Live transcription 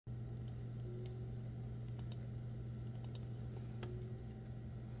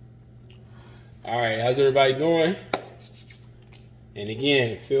All right, how's everybody doing? And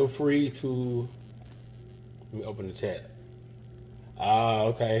again, feel free to let me open the chat.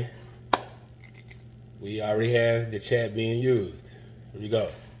 Okay. We already have the chat being used. Here we go.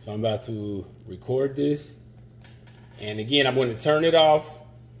 So I'm about to record this. And again, I'm going to turn it off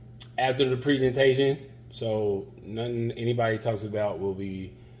after the presentation. So nothing anybody talks about will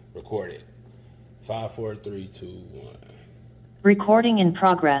be recorded. 5, 4, 3, 2, 1. Recording in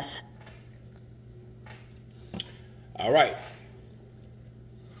progress. All right.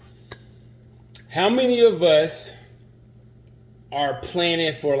 How many of us are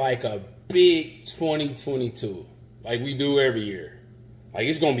planning for like a big 2022? Like we do every year. Like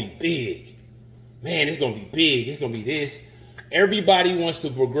it's going to be big. Man, it's going to be big. It's going to be this. Everybody wants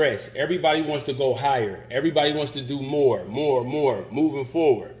to progress. Everybody wants to go higher. Everybody wants to do more, moving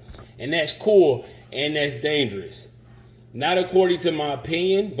forward. And that's cool and that's dangerous. Not according to my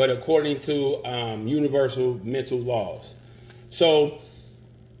opinion, but according to universal mental laws. So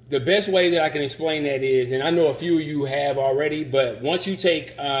the best way that I can explain that is, and I know a few of you have already, but once you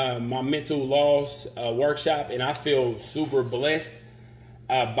take my mental laws workshop, and I feel super blessed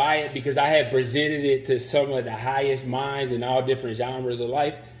by it because I have presented it to some of the highest minds in all different genres of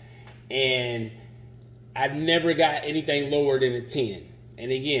life, and I never got anything lower than a 10.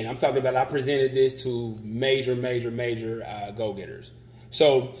 And again, I'm talking about I presented this to major go-getters.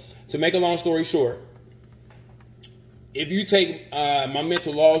 So to make a long story short, if you take my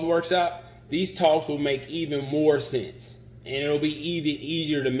mental laws workshop, these talks will make even more sense. And it'll be even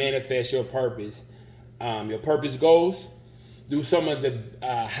easier to manifest your purpose goals through some of the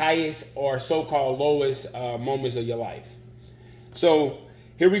highest or so-called lowest moments of your life. So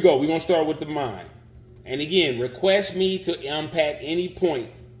here we go. We're going to start with the mind. And again, request me to unpack any point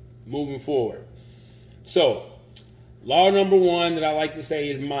moving forward. So, law number 1 that I like to say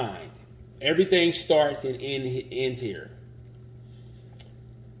is mind. Everything starts and ends here.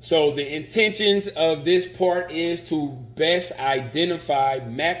 So, the intentions of this part is to best identify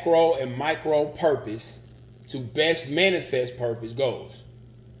macro and micro purpose to best manifest purpose goals.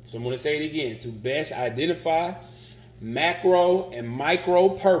 So, I'm going to say it again. To best identify macro and micro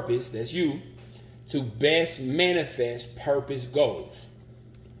purpose, that's you, to best manifest purpose goals.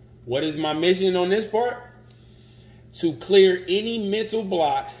 What is my mission on this part? To clear any mental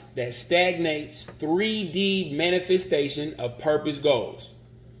blocks that stagnates 3D manifestation of purpose goals.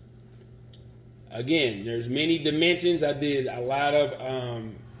 Again, there's many dimensions. I did a lot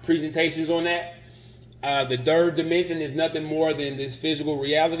of presentations on that. The third dimension is nothing more than this physical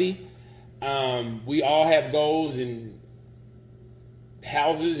reality. We all have goals and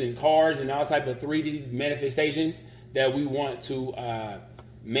houses and cars and all type of 3D manifestations that we want to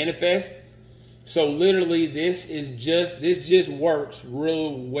manifest. So literally this just works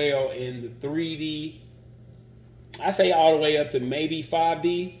real well in the 3D. I say all the way up to maybe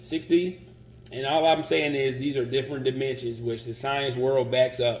 5D, 6D. And all I'm saying is these are different dimensions which the science world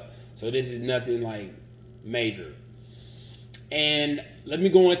backs up. So this is nothing like major. And let me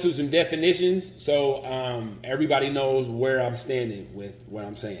go into some definitions so everybody knows where I'm standing with what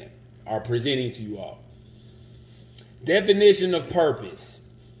I'm saying or presenting to you all. Definition of purpose: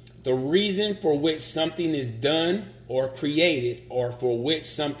 the reason for which something is done or created or for which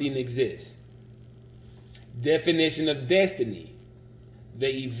something exists. Definition of destiny: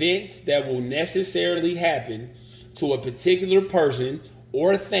 the events that will necessarily happen to a particular person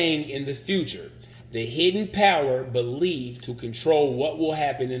or thing in the future. The hidden power believed to control what will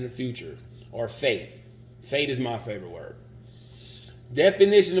happen in the future, or fate. Fate is my favorite word.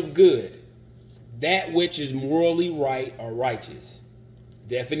 Definition of good: that which is morally right or righteous.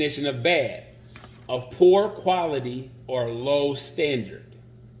 Definition of bad: of poor quality or low standard.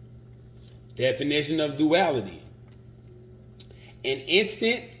 Definition of duality: an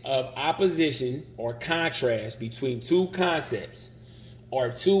instant of opposition or contrast between two concepts or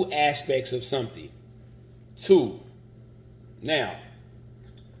two aspects of something. 2. Now,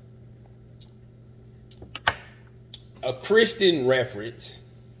 a Christian reference,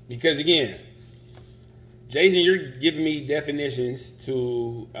 because again, Jason, you're giving me definitions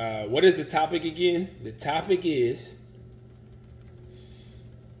to, what is the topic again? The topic is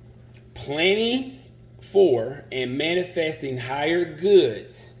planning for and manifesting higher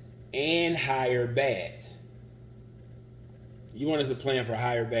goods and higher bads. You want us to plan for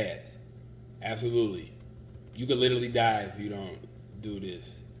higher bads? Absolutely. You could literally die if you don't do this.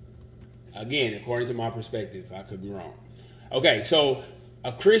 Again, according to my perspective, I could be wrong. Okay, so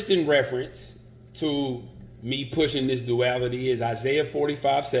a Christian reference to me pushing this duality is Isaiah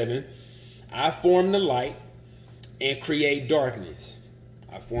 45:7. I form the light and create darkness.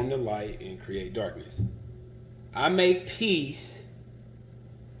 I form the light and create darkness. I make peace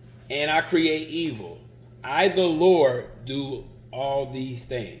and I create evil. I, the Lord, do all these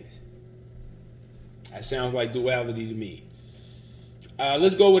things. That sounds like duality to me.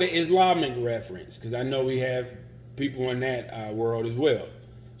 Let's go with an Islamic reference, because I know we have people in that world as well.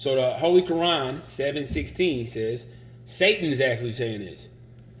 So the Holy Quran 7:16 says, Satan is actually saying this.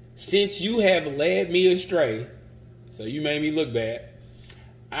 Since you have led me astray, so you made me look bad,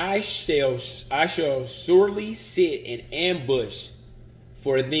 I shall surely sit in ambush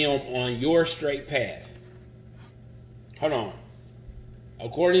for them on your straight path. Hold on.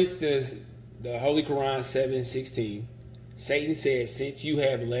 According to the Holy Quran 7:16, Satan said, since you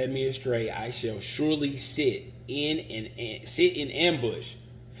have led me astray, I shall surely sit in ambush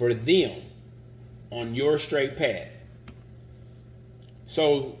for them on your straight path.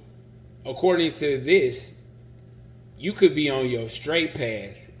 So, according to this, you could be on your straight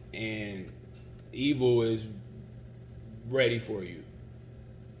path and evil is ready for you.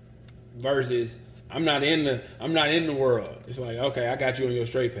 Versus, I'm not in the world. It's like, okay, I got you on your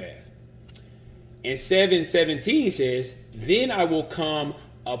straight path. And 7:17 says, then I will come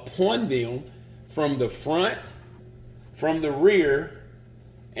upon them from the front, from the rear,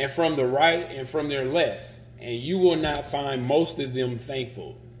 and from the right and from their left, and you will not find most of them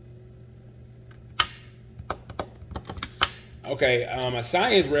thankful. Okay, a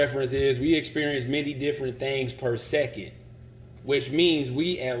science reference is we experience many different things per second, which means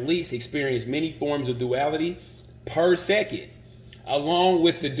we at least experience many forms of duality per second, along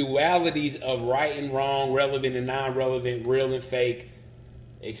with the dualities of right and wrong, relevant and non-relevant, real and fake,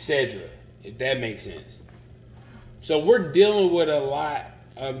 etc., if that makes sense. So we're dealing with a lot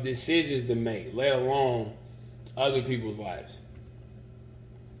of decisions to make, let alone other people's lives.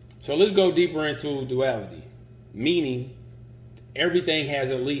 So let's go deeper into duality, meaning everything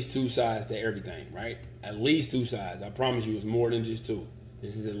has at least two sides to everything, right? At least two sides. I promise you it's more than just two.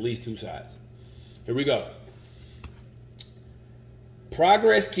 This is at least two sides. Here we go.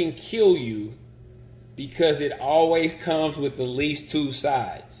 Progress can kill you because it always comes with at least two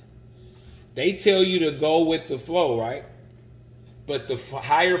sides. They tell you to go with the flow, right? But the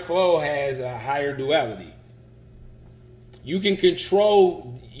higher flow has a higher duality. You can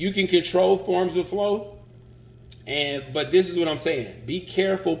control forms of flow, but this is what I'm saying. Be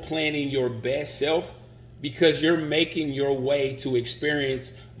careful planning your best self, because you're making your way to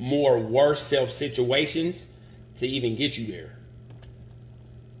experience more worse self situations to even get you there.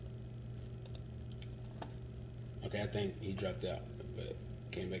 Okay, I think he dropped out, but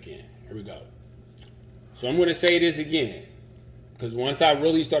came back in. Here we go. So I'm going to say this again, because once I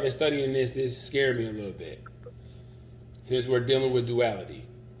really started studying this scared me a little bit, since we're dealing with duality.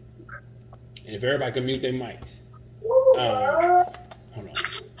 And if everybody can mute their mics. Hold on.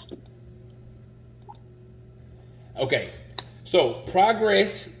 Okay, so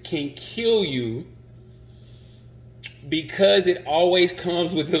progress can kill you because it always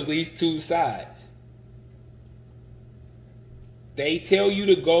comes with at least two sides. They tell you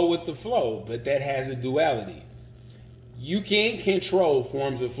to go with the flow, but that has a duality. You can't control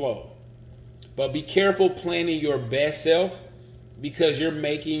forms of flow, but be careful planning your best self, because you're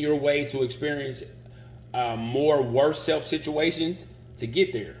making your way to experience more worse self situations to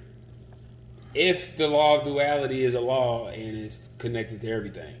get there. If the law of duality is a law and it's connected to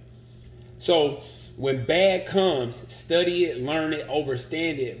everything. So when bad comes, study it, learn it,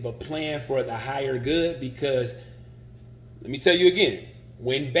 understand it, but plan for the higher good, because let me tell you again,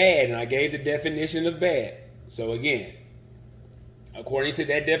 when bad, and I gave the definition of bad. So again, according to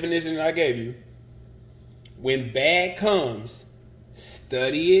that definition that I gave you, when bad comes,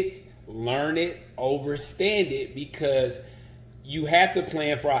 study it, learn it, understand it, because you have to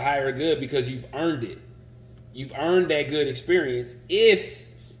plan for a higher good, because you've earned it. You've earned that good experience if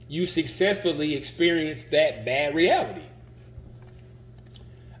you successfully experience that bad reality.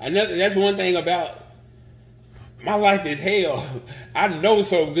 That's one thing about my life is hell. I know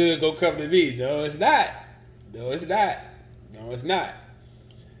something good gonna come to me. No, it's not. No, it's not. No, it's not.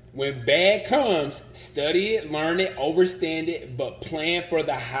 When bad comes, study it, learn it, understand it, but plan for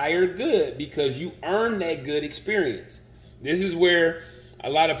the higher good, because you earn that good experience. This is where a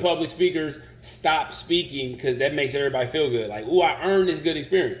lot of public speakers stop speaking, because that makes everybody feel good. Like, ooh, I earned this good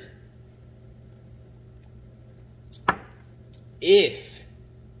experience. If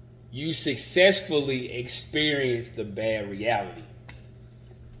you successfully experience the bad reality,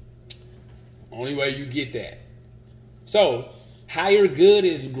 only way you get that. So, higher good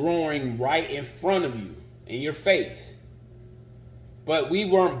is growing right in front of you, in your face. But we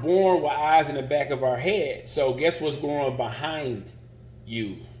weren't born with eyes in the back of our head. So guess what's growing behind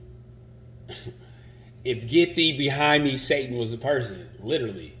you. If get thee behind me, Satan was a person,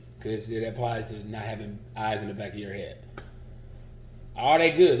 literally, because it applies to not having eyes in the back of your head. All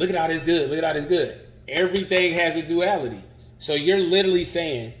that good. Look at all this good. Look at all this good. Everything has a duality. So you're literally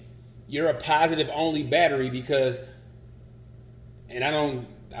saying you're a positive only battery because, and I don't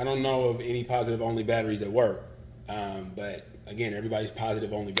know of any positive only batteries that work. But again, everybody's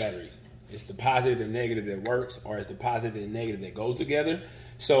positive only batteries. It's the positive and negative that works, or it's the positive and negative that goes together.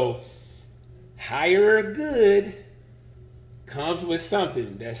 So higher good comes with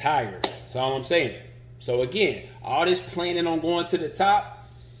something that's higher. That's all I'm saying. So again, all this planning on going to the top,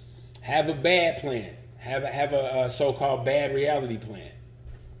 have a bad plan. Have a so-called bad reality plan.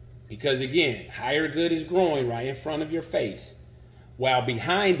 Because again, higher good is growing right in front of your face, while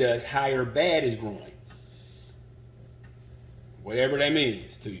behind us, higher bad is growing. Whatever that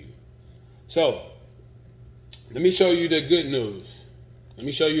means to you. So, let me show you the good news. Let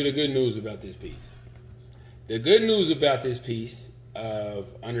me show you the good news about this piece. The good news about this piece of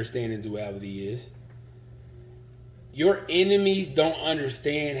understanding duality is your enemies don't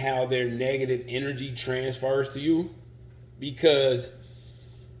understand how their negative energy transfers to you, because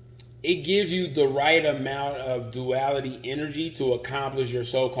it gives you the right amount of duality energy to accomplish your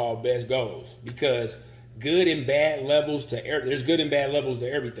so-called best goals. Because good and bad levels to there's good and bad levels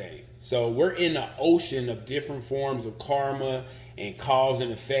to everything. So we're in the ocean of different forms of karma and cause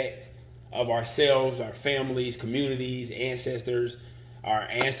and effect of ourselves, our families, communities, ancestors, our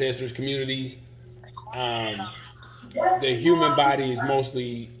ancestors' communities. The human body is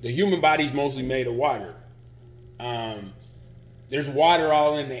mostly made of water. There's water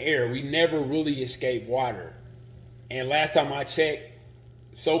all in the air. We never really escape water. And last time I checked,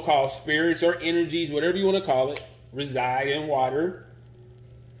 so-called spirits or energies, whatever you want to call it, reside in water.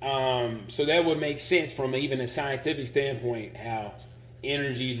 So that would make sense from even a scientific standpoint, how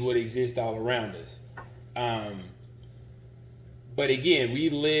energies would exist all around us. But again,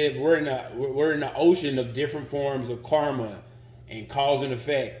 we're in the ocean of different forms of karma and cause and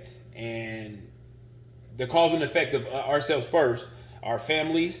effect, and the cause and effect of ourselves first, our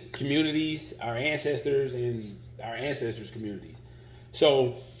families, communities, our ancestors, and our ancestors' communities.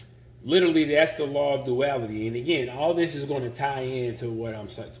 So literally, that's the law of duality. And again, all this is going to tie into what I'm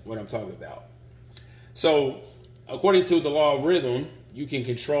talking about. So according to the law of rhythm, you can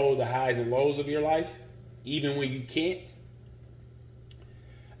control the highs and lows of your life, even when you can't.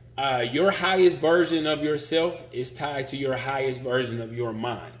 Your highest version of yourself is tied to your highest version of your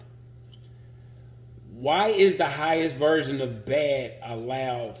mind. Why is the highest version of bad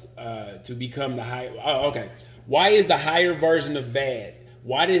allowed to become the high? Oh, okay. Why is the higher version of bad?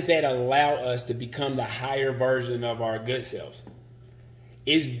 Why does that allow us to become the higher version of our good selves?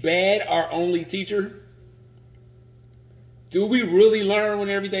 Is bad our only teacher? Do we really learn when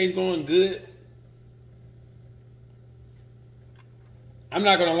everything's going good? I'm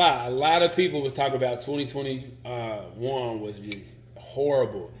not gonna lie. A lot of people was talking about 2021 was just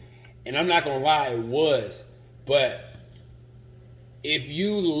horrible, and I'm not gonna lie, it was. But if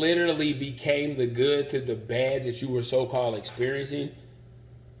you literally became the good to the bad that you were so-called experiencing,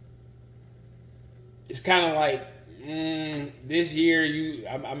 it's kind of like this year.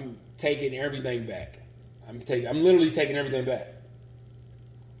 I'm taking everything back. I'm literally taking everything back.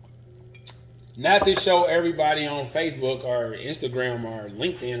 Not to show everybody on Facebook or Instagram or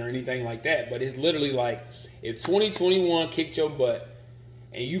LinkedIn or anything like that, but it's literally like if 2021 kicked your butt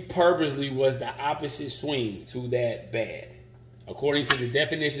and you purposely was the opposite swing to that bad, according to the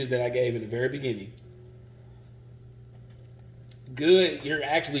definitions that I gave in the very beginning, good, you're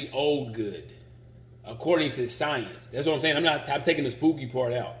actually old good, according to science. That's what I'm saying. I'm taking the spooky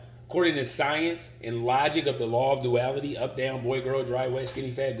part out. According to science and logic of the law of duality, up, down, boy, girl, dry, wet,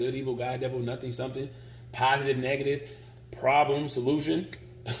 skinny, fat, good, evil, God, devil, nothing, something, positive, negative, problem, solution.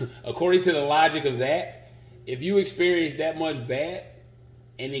 According to the logic of that, if you experience that much bad,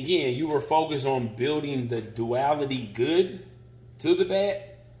 and again, you were focused on building the duality good to the bad,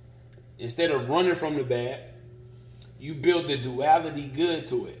 instead of running from the bad, you build the duality good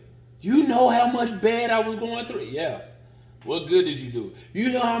to it. You know how much bad I was going through? Yeah. What good did you do? You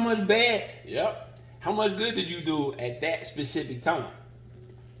know how much bad? Yep. How much good did you do at that specific time?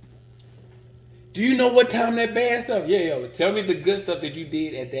 Do you know what time that bad stuff? Yeah, tell me the good stuff that you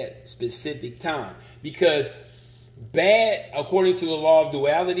did at that specific time. Because bad, according to the law of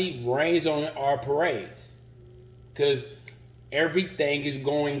duality, rains on our parades. Because everything is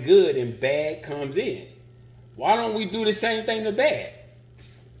going good and bad comes in. Why don't we do the same thing to bad?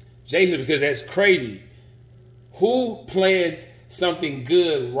 Jason, because that's crazy. Who plans something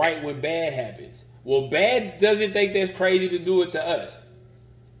good right when bad happens? Well, bad doesn't think that's crazy to do it to us.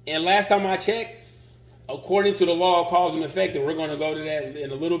 And last time I checked, according to the law of cause and effect, and we're going to go to that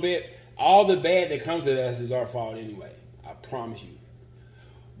in a little bit, all the bad that comes to us is our fault anyway. I promise you.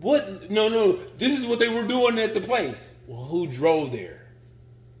 What? No. This is what they were doing at the place. Well, who drove there?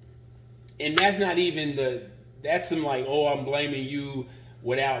 And that's not even that's some like, oh, I'm blaming you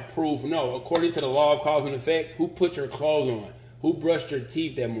without proof. No, according to the law of cause and effect, who put your clothes on? Who brushed your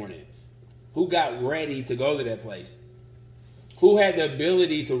teeth that morning? Who got ready to go to that place? Who had the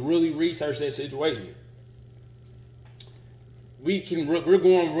ability to really research that situation? We're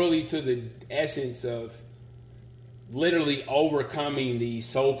going really to the essence of literally overcoming these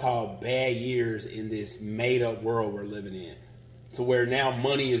so-called bad years in this made-up world we're living in, to where now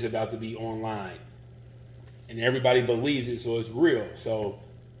money is about to be online and everybody believes it, so it's real. So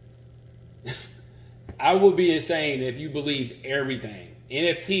I would be insane if you believed everything.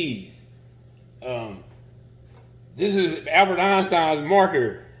 NFTs. This is Albert Einstein's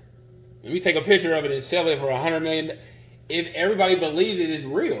marker. Let me take a picture of it and sell it for $100 million. If everybody believes it, it's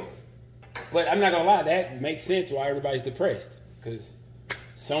real. But I'm not gonna lie, that makes sense why everybody's depressed, because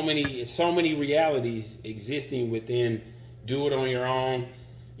so many realities existing within. Do it on your own.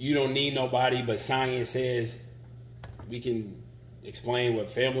 You don't need nobody, but science says we can explain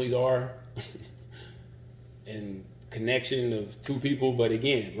what families are and connection of two people. But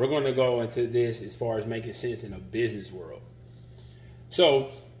again, we're going to go into this as far as making sense in a business world.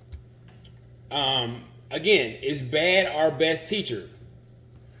 So, again, is bad our best teacher?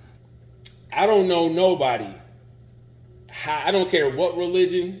 I don't know nobody. I don't care what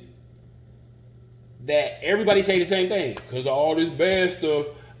religion, that everybody say the same thing. Because of all this bad stuff,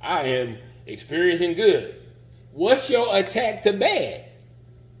 I am experiencing good. What's your attack to bad?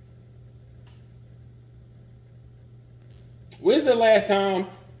 When's the last time?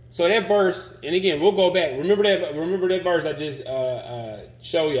 So that verse, and again, we'll go back. Remember that verse I just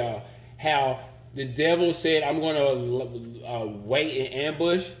show y'all, how the devil said, I'm going to wait and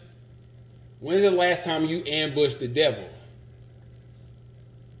ambush. When's the last time you ambushed the devil?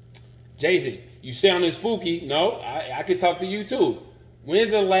 Jason, you sounding spooky. No, I could talk to you too.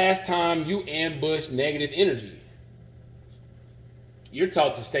 When's the last time you ambushed negative energy? You're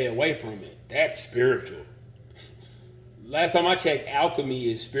taught to stay away from it. That's spiritual. Last time I checked,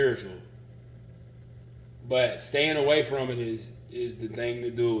 alchemy is spiritual. But staying away from it is the thing to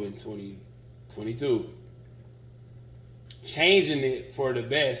do in 2022. Changing it for the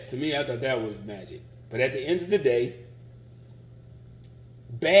best, to me, I thought that was magic. But at the end of the day,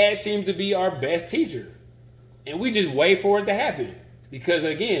 bad seems to be our best teacher. And we just wait for it to happen. Because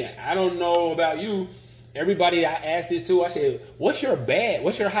again, I don't know about you. Everybody I asked this to, I said, what's your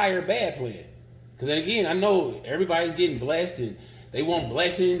higher bad plan? Because again, I know everybody's getting blessed and they want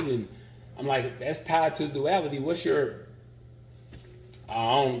blessings. And I'm like, that's tied to duality. I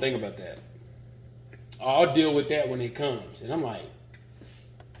don't think about that. I'll deal with that when it comes. And I'm like,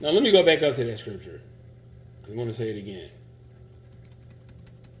 now let me go back up to that scripture. I'm going to say it again.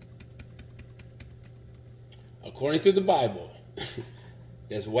 According to the Bible,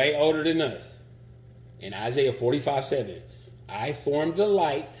 that's way older than us. In Isaiah 45:7, I formed the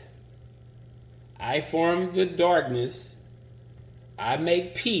light, I formed the darkness, I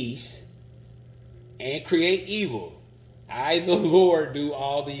make peace and create evil. I, the Lord, do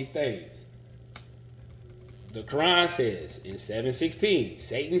all these things. The Quran says in 7:16,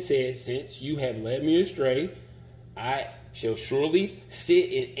 Satan said, since you have led me astray, I shall surely sit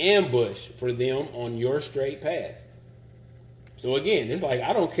in ambush for them on your straight path. So again, it's like,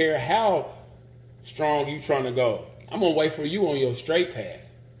 I don't care how strong you trying to go. I'm going to wait for you on your straight path.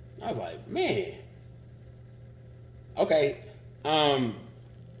 I was like, man. Okay. And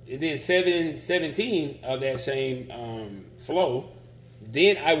then 7:17 of that same flow,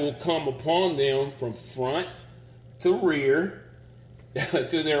 then I will come upon them from front to rear,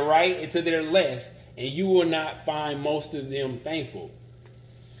 to their right and to their left, and you will not find most of them thankful.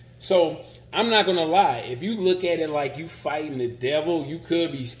 So I'm not going to lie. If you look at it like you fighting the devil, you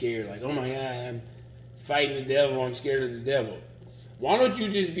could be scared. Like, oh my God, I'm fighting the devil. I'm scared of the devil. Why don't you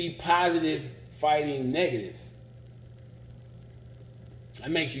just be positive fighting negative? That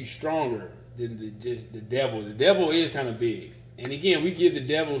makes you stronger than just the devil. The devil is kind of big. And again, we give the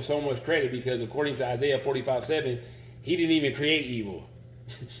devil so much credit because according to Isaiah 45:7, he didn't even create evil.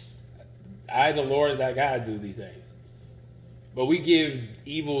 I, the Lord, thy God, do these things. But we give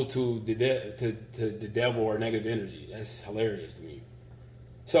evil to the devil or negative energy. That's hilarious to me.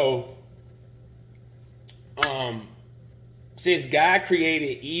 So, since God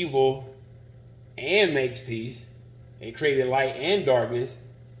created evil and makes peace, and created light and darkness,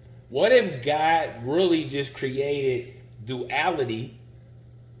 what if God really just created duality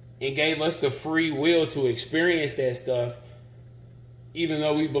and gave us the free will to experience that stuff, even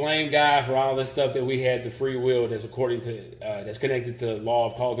though we blame God for all the stuff that we had the free will that's that's connected to law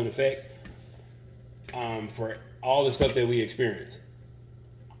of cause and effect, for all the stuff that we experience.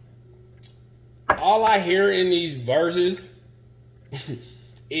 All I hear in these verses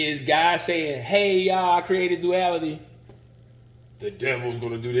is God saying, hey, y'all, I created duality. The devil's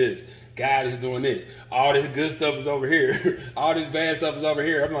going to do this. God is doing this. All this good stuff is over here. All this bad stuff is over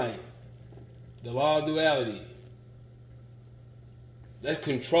here. I'm like, the law of duality. Let's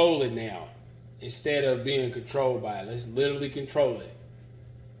control it now instead of being controlled by it. Let's literally control it.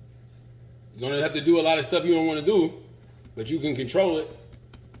 You're going to have to do a lot of stuff you don't want to do, but you can control it.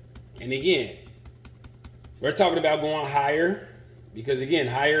 And again, we're talking about going higher because, again,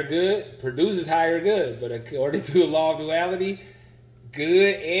 higher good produces higher good. But according to the law of duality,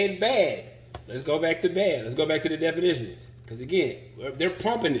 good and bad. Let's go back to bad. Let's go back to the definitions. Because, again, they're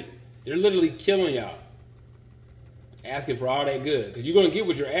pumping it. They're literally killing y'all. Asking for all that good. Because you're going to get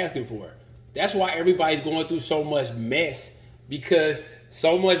what you're asking for. That's why everybody's going through so much mess. Because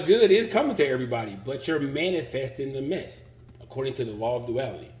so much good is coming to everybody. But you're manifesting the mess. According to the law of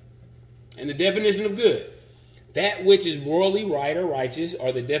duality. And the definition of good. That which is morally right or righteous,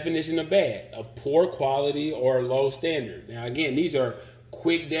 or the definition of bad, of poor quality or low standard. Now, again, these are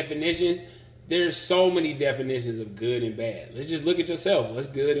quick definitions. There's so many definitions of good and bad. Let's just look at yourself. What's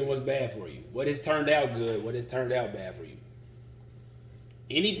good and what's bad for you? What has turned out good? What has turned out bad for you?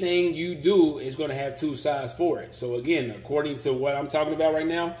 Anything you do is going to have two sides for it. So, again, according to what I'm talking about right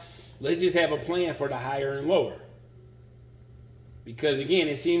now, let's just have a plan for the higher and lower. Because, again,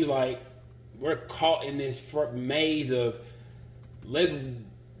 it seems like we're caught in this maze of let's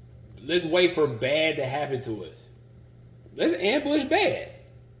wait for bad to happen to us. Let's ambush bad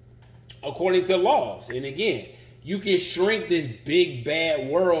according to laws. And again, you can shrink this big bad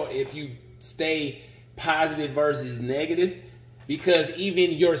world if you stay positive versus negative, because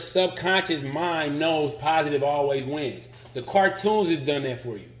even your subconscious mind knows positive always wins. The cartoons have done that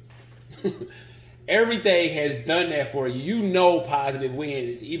for you. Everything has done that for you. You know positive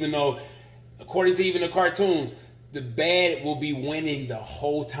wins, even though according to even the cartoons, the bad will be winning the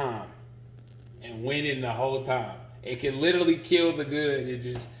whole time. And winning the whole time. It can literally kill the good. It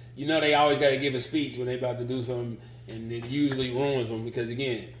just, you know, they always got to give a speech when they're about to do something, and it usually ruins them because,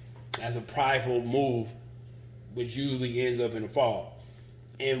 again, that's a prideful move, which usually ends up in a fall.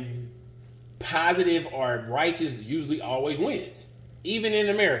 And positive or righteous usually always wins, even in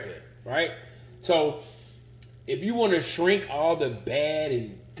America, right? So if you want to shrink all the bad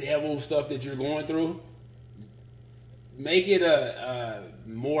and devil stuff that you're going through, make it a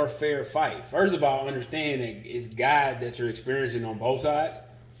more fair fight. First of all, understand that it's God that you're experiencing on both sides,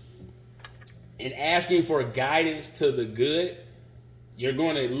 and asking for guidance to the good, you're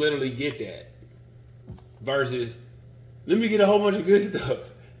going to literally get that. Versus, let me get a whole bunch of good stuff.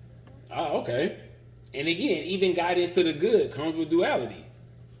 Oh, okay. And again, even guidance to the good comes with duality.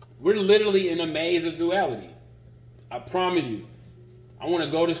 We're literally in a maze of duality. I promise you. I want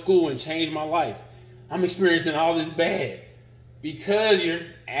to go to school and change my life. I'm experiencing all this bad because you're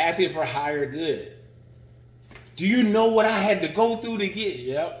asking for higher good. Do you know what I had to go through to get?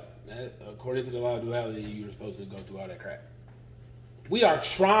 Yep. According to the law of duality, you were supposed to go through all that crap. We are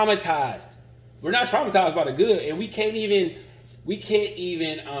traumatized. We're not traumatized by the good, and we can't even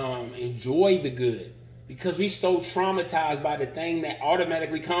enjoy the good because we're so traumatized by the thing that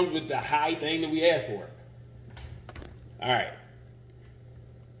automatically comes with the high thing that we asked for. All right.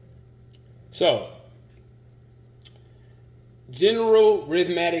 So, general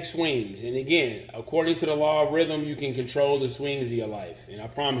rhythmic swings. And again, according to the law of rhythm, you can control the swings of your life. And I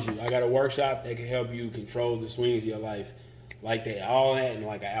promise you, I got a workshop that can help you control the swings of your life like that. All that in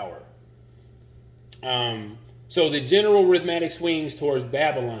like an hour. So the general rhythmic swings towards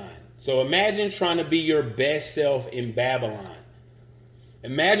Babylon. So imagine trying to be your best self in Babylon.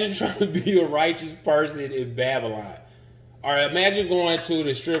 Imagine trying to be a righteous person in Babylon. Or imagine going to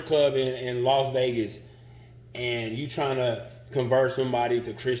the strip club in Las Vegas and you trying to convert somebody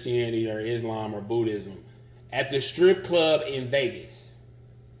to Christianity or Islam or Buddhism at the strip club in Vegas.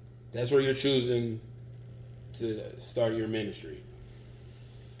 That's where you're choosing to start your ministry.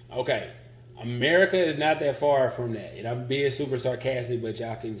 Okay, America is not that far from that. And I'm being super sarcastic, but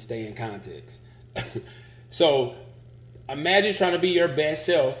y'all can stay in context. So imagine trying to be your best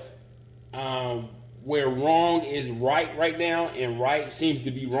self, where wrong is right now and right seems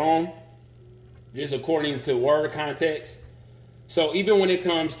to be wrong, just according to word context. So even when it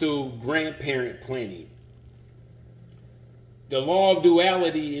comes to grandparent planning, the law of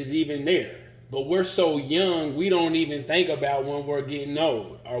duality is even there. But we're so young, we don't even think about when we're getting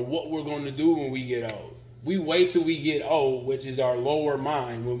old or what we're going to do when we get old. We wait till we get old, which is our lower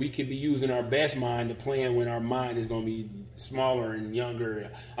mind, when we could be using our best mind to plan when our mind is going to be smaller and younger.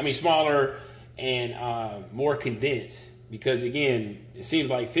 Smaller and more condensed. Because again, it seems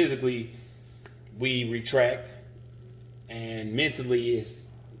like physically we retract, and mentally it's,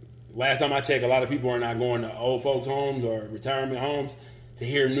 last time I checked, a lot of people are not going to old folks' homes or retirement homes to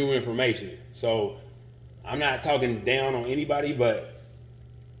hear new information. So I'm not talking down on anybody, but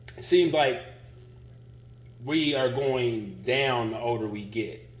it seems like we are going down the older we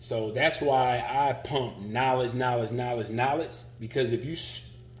get. So that's why I pump knowledge, because if you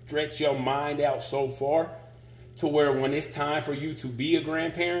stretch your mind out so far to where when it's time for you to be a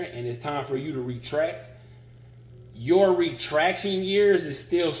grandparent and it's time for you to retract, your retraction years is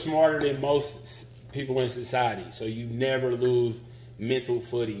still smarter than most people in society. So you never lose mental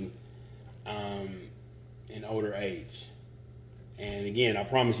footing in older age. And again, I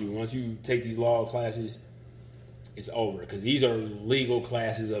promise you, once you take these law classes, it's over, because these are legal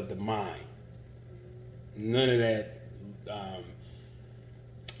classes of the mind. None of that,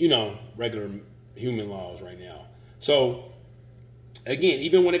 regular human laws right now. So again,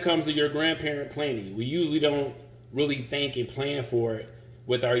 even when it comes to your grandparent planning, we usually don't really think and plan for it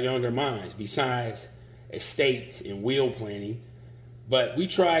with our younger minds, besides estates and will planning. But we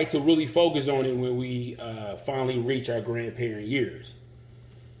try to really focus on it when we finally reach our grandparent years.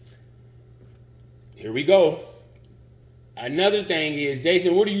 Here we go. Another thing is,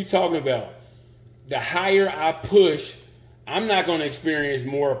 Jason, what are you talking about? The higher I push, I'm not going to experience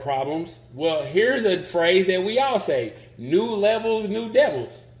more problems. Well, here's a phrase that we all say: new levels, new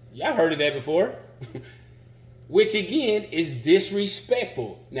devils. Y'all heard of that before. Which again is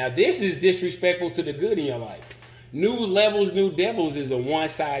disrespectful. Now this is disrespectful to the good in your life. New levels, new devils is a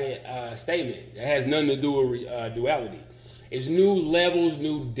one-sided statement. It has nothing to do with duality. It's new levels,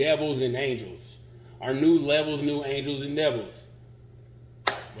 new devils and angels. Or new levels, new angels and devils.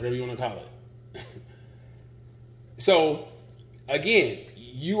 Whatever you want to call it. So, again,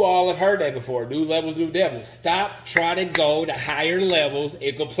 you all have heard that before. New levels, new devils. Stop trying to go to higher levels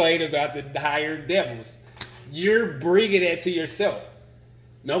and complain about the higher devils. You're bringing that to yourself.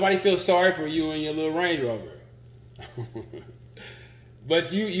 Nobody feels sorry for you and your little Range Rover.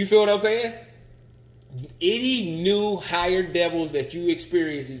 But you feel what I'm saying? Any new higher devils that you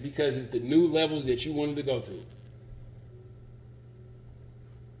experience is because it's the new levels that you wanted to go to.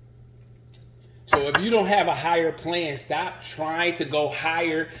 So if you don't have a higher plan, stop trying to go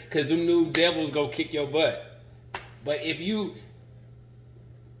higher, because the new devils go kick your butt. But if you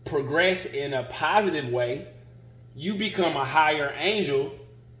progress in a positive way, you become a higher angel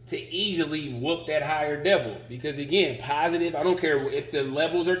to easily whoop that higher devil. Because again, positive, I don't care if the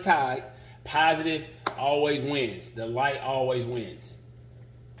levels are tied, positive always wins. The light always wins.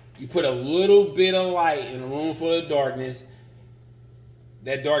 You put a little bit of light in a room full of darkness,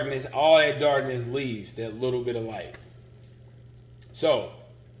 that darkness, all that darkness leaves, that little bit of light. So,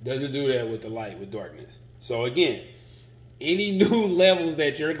 doesn't do that with the light, with darkness. So again, any new levels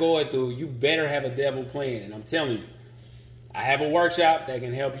that you're going through, you better have a devil plan. And I'm telling you, I have a workshop that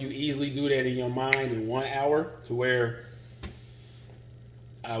can help you easily do that in your mind in 1 hour, to where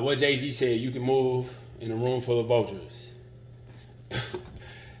what Jay-Z said, you can move in a room full of vultures.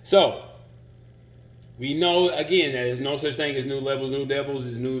 So, we know, again, that there's no such thing as new levels, new devils.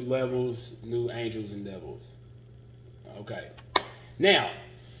 There's new levels, new angels and devils. Okay. Now,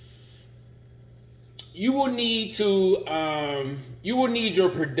 you will need your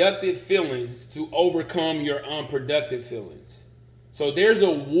productive feelings to overcome your unproductive feelings. So there's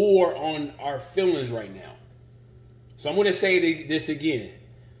a war on our feelings right now. So I'm going to say this again.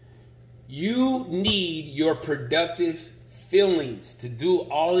 You need your productive feelings to do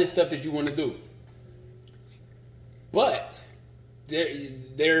all this stuff that you want to do. But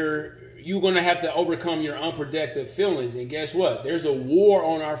you're going to have to overcome your unproductive feelings. And guess what? There's a war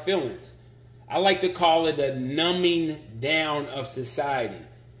on our feelings. I like to call it the numbing down of society.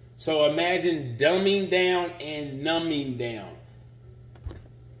 So imagine dumbing down and numbing down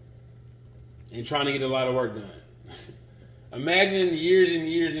and trying to get a lot of work done. Imagine years and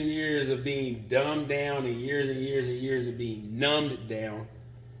years and years of being dumbed down and years and years and years of being numbed down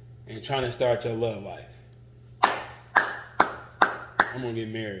and trying to start your love life. I'm going to get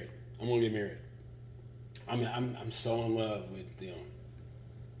married. I'm so in love with them.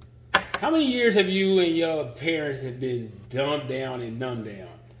 How many years have you and your parents have been dumbed down and numbed down?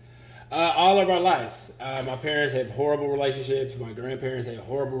 All of our lives. My parents had horrible relationships. My grandparents had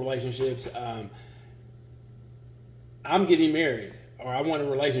horrible relationships. I'm getting married, or I want a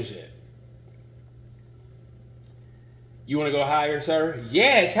relationship. You want to go higher, sir?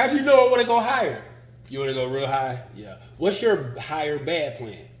 Yes. How'd you know I want to go higher? You want to go real high? Yeah. What's your higher bad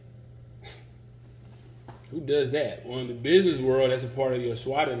plan? Who does that? Well, in the business world, that's a part of your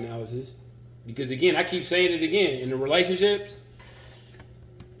SWOT analysis. Because again, I keep saying it again, in the relationships,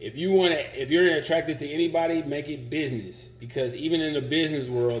 if you're attracted to anybody, make it business. Because even in the business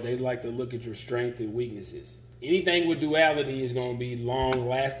world, they like to look at your strengths and weaknesses. Anything with duality is going to be long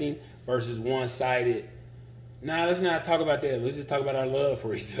lasting versus one-sided. Nah, let's not talk about that. Let's just talk about our love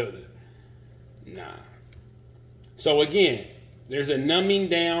for each other. Nah. So again, there's a numbing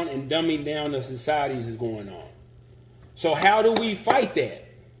down and dumbing down of societies is going on. So how do we fight that?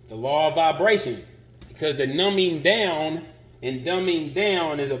 The law of vibration. Because the numbing down and dumbing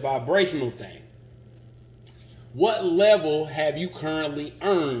down is a vibrational thing. What level have you currently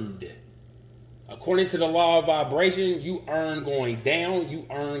earned? According to the law of vibration, you earn going down, you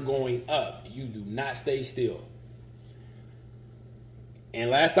earn going up. You do not stay still. And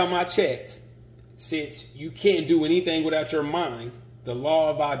last time I checked, since you can't do anything without your mind, the law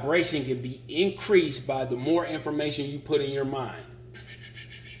of vibration can be increased by the more information you put in your mind.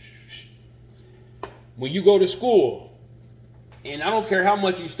 When you go to school, and I don't care how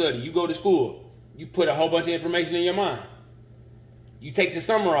much you study, you go to school, you put a whole bunch of information in your mind. You take the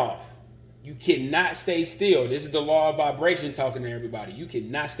summer off. You cannot stay still. This is the law of vibration talking to everybody. You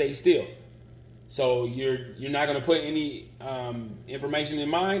cannot stay still. So you're not going to put any information in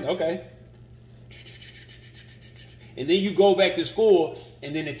mind? Okay. And then you go back to school,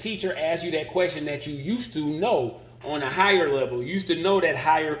 and then the teacher asks you that question that you used to know on a higher level. You used to know that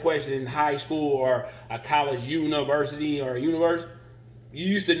higher question in high school or a college, university or a universe. You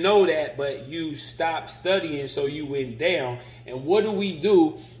used to know that, but you stopped studying, so you went down. And what do we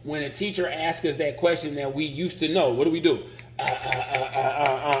do when a teacher asks us that question that we used to know? What do we do?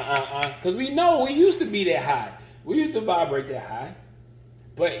 Because we know we used to be that high. We used to vibrate that high.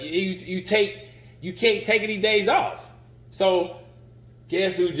 But you can't take any days off. So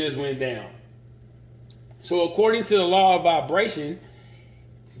guess who just went down? So according to the law of vibration,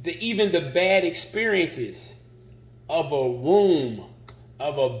 even the bad experiences of a room,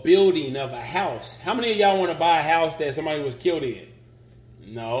 of a building, of a house. How many of y'all want to buy a house that somebody was killed in?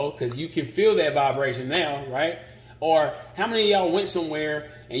 No, because you can feel that vibration now, right? Or how many of y'all went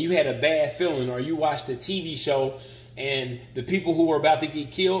somewhere and you had a bad feeling, or you watched a TV show and the people who were about to get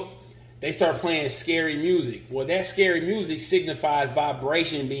killed, they start playing scary music. Well, that scary music signifies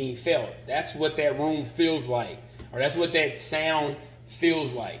vibration being felt. That's what that room feels like, or that's what that sound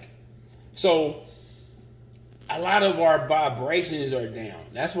feels like. So a lot of our vibrations are down.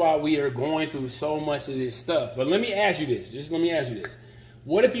 That's why we are going through so much of this stuff. But let me ask you this. Just let me ask you this.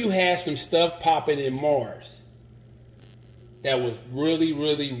 What if you had some stuff popping in Mars that was really,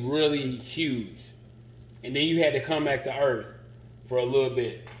 really, really huge, and then you had to come back to Earth for a little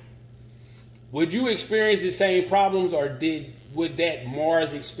bit? Would you experience the same problems, or would that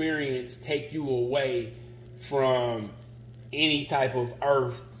Mars experience take you away from any type of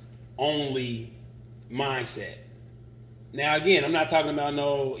Earth-only mindset? Now, again, I'm not talking about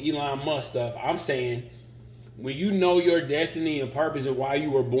no Elon Musk stuff. I'm saying when you know your destiny and purpose and why you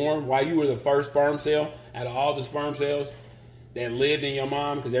were born, why you were the first sperm cell out of all the sperm cells that lived in your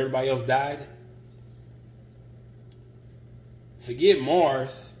mom because everybody else died, forget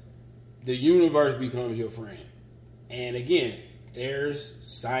Mars. The universe becomes your friend. And again, there's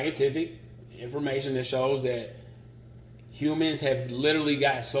scientific information that shows that humans have literally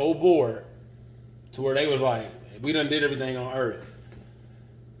got so bored to where they was like, we done did everything on Earth.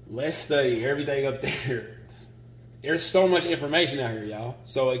 Let's study everything up there. There's so much information out here, y'all.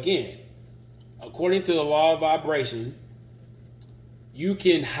 So again, according to the law of vibration, you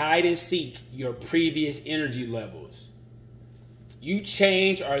can hide and seek your previous energy levels. You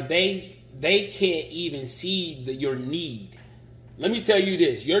change, or they can't even see your need. Let me tell you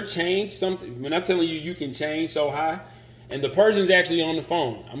this. Your change, when I'm telling you you can change so high, and the person's actually on the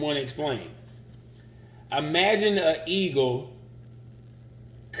phone, I'm going to explain. Imagine an eagle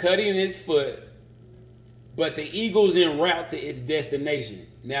cutting its foot, but the eagle's en route to its destination.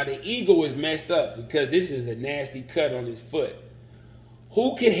 Now the eagle is messed up because this is a nasty cut on his foot.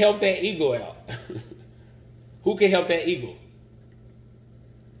 Who can help that eagle out? Who can help that eagle?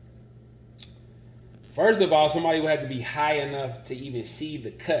 First of all, somebody would have to be high enough to even see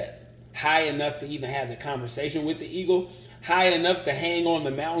the cut, high enough to even have the conversation with the eagle, high enough to hang on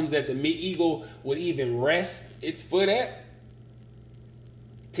the mountains that the eagle would even rest its foot at,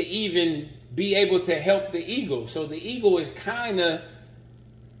 to even be able to help the eagle. So the eagle is kind of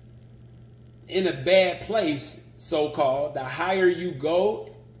in a bad place, so-called. The higher you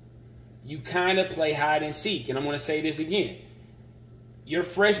go, you kind of play hide and seek. And I'm going to say this again. Your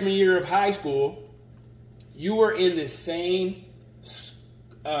freshman year of high school, you were in the same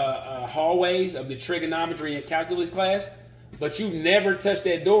hallways of the trigonometry and calculus class, but you never touched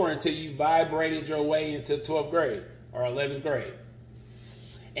that door until you vibrated your way into 12th grade or 11th grade.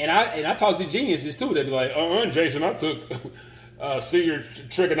 And I talk to geniuses too. They'd be like, Jason, I took senior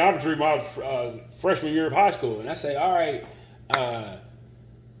trigonometry my freshman year of high school. And I say, all right, I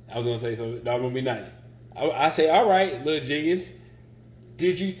was going to say something. That was going to be nice. I say, all right, little genius,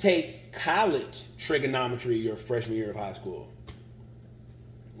 did you take college trigonometry your freshman year of high school?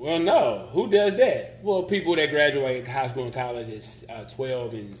 Well, no. Who does that? Well, people that graduate high school and college at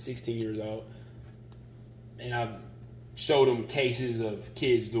 12 and 16 years old. And I've showed them cases of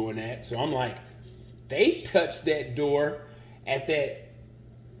kids doing that. So I'm like, they touched that door at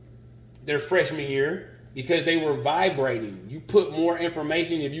their freshman year because they were vibrating. You put more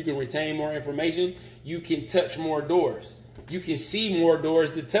information. If you can retain more information, you can touch more doors. You can see more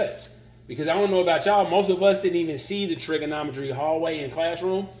doors to touch. Because I don't know about y'all, most of us didn't even see the trigonometry hallway and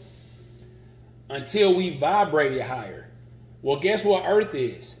classroom until we vibrated higher. Well, guess what Earth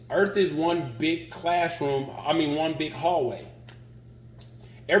is? Earth is one big classroom, one big hallway.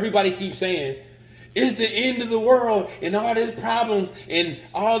 Everybody keeps saying, it's the end of the world and all these problems and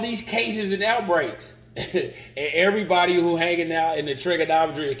all these cases and outbreaks. And everybody who hanging out in the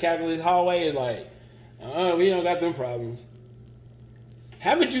trigonometry and calculus hallway is like, we don't got them problems.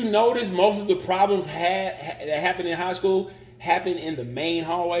 Haven't you noticed most of the problems that happen in high school happen in the main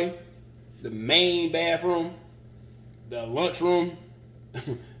hallway, the main bathroom, the lunchroom,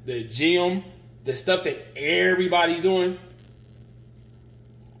 the gym, the stuff that everybody's doing?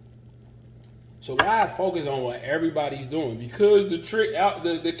 So why focus on what everybody's doing? Because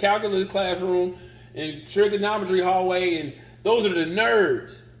the calculus classroom and trigonometry hallway, and those are the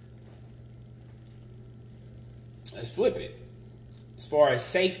nerds. Let's flip it. As far as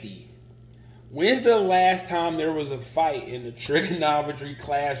safety, when's the last time there was a fight in the trigonometry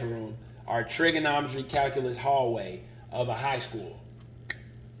classroom or trigonometry calculus hallway of a high school?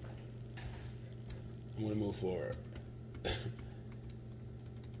 I'm going to move forward.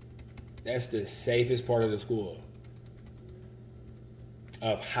 That's the safest part of the school.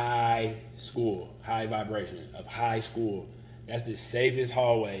 Of high school. High vibration. Of high school. That's the safest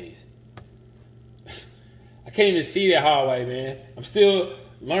hallways. I can't even see that hallway, man. I'm still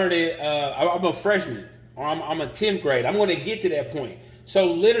learning. I'm a freshman. Or I'm a 10th grade. I'm going to get to that point.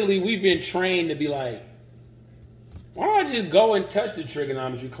 So literally, we've been trained to be like, why don't I just go and touch the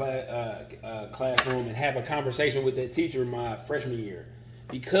trigonometry classroom and have a conversation with that teacher my freshman year?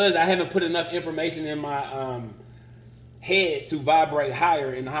 Because I haven't put enough information in my head to vibrate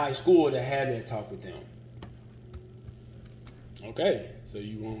higher in high school to have that talk with them. Okay, so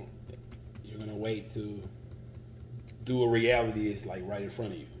you're gonna wait to do a reality that's like right in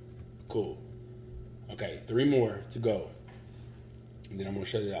front of you. Cool. Okay, 3 more to go, and then I'm gonna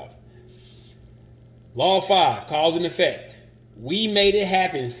shut it off. Law 5, cause and effect. We made it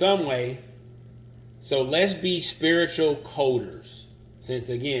happen some way, so let's be spiritual coders. Since,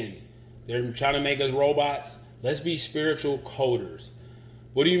 again, they're trying to make us robots, let's be spiritual coders.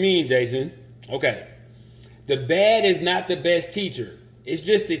 What do you mean, Jason? Okay. The bad is not the best teacher. It's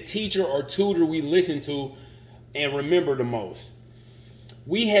just the teacher or tutor we listen to and remember the most.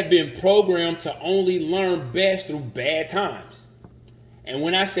 We have been programmed to only learn best through bad times. And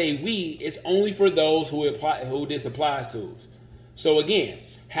when I say we, it's only for those who this applies to. So again,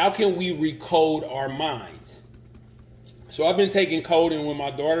 how can we recode our minds? So I've been taking coding with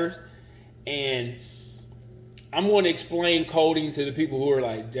my daughters, and I'm going to explain coding to the people who are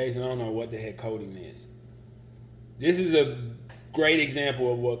like, Jason, I don't know what the heck coding is. This is a great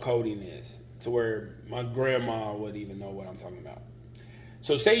example of what coding is, to where my grandma would even know what I'm talking about.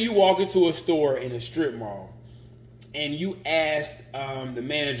 So say you walk into a store in a strip mall, and you ask the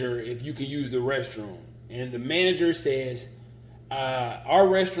manager if you can use the restroom. And the manager says, our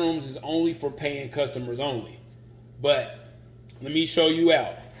restrooms is only for paying customers only. But let me show you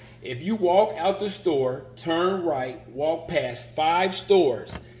out. If you walk out the store, turn right, walk past 5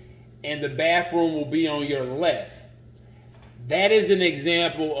 stores, and the bathroom will be on your left. That is an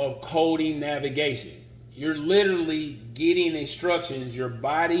example of coding navigation. You're literally getting instructions. Your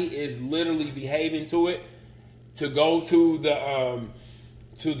body is literally behaving to it to go to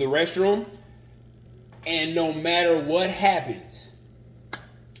the restroom. And no matter what happens,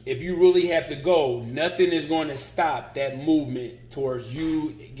 if you really have to go, nothing is going to stop that movement towards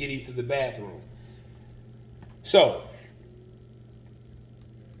you getting to the bathroom. So,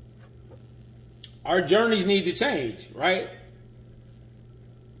 our journeys need to change, right?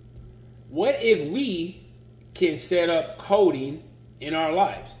 What if we can set up coding in our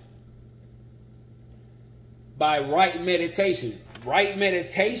lives by right meditation? Right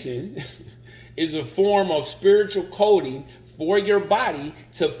meditation is a form of spiritual coding for your body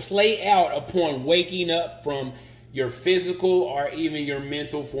to play out upon waking up from your physical or even your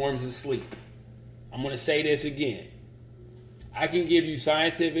mental forms of sleep. I'm going to say this again. I can give you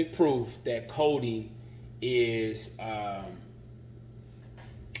scientific proof that coding is a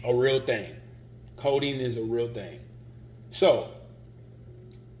real thing. Coding is a real thing. So,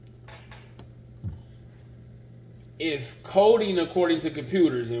 if coding according to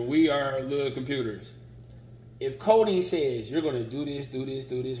computers, and we are little computers, if coding says you're going to do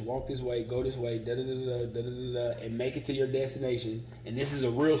this, walk this way, go this way, and make it to your destination, and this is a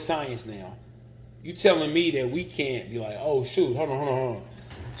real science now, you telling me that we can't be like, oh shoot, hold on.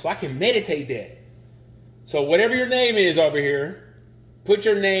 So I can meditate that. So whatever your name is over here, put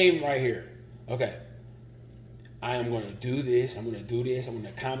your name right here. Okay. I am going to do this. I'm going to do this. I'm going to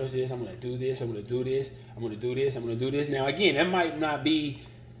accomplish this. I'm going to do this. I'm going to do this. I'm going to do this. I'm going to do this. Now, again, that might not be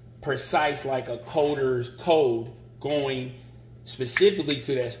precise like a coder's code going specifically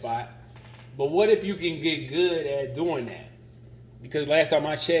to that spot. But what if you can get good at doing that? Because last time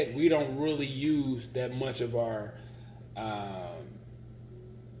I checked, we don't really use that much of our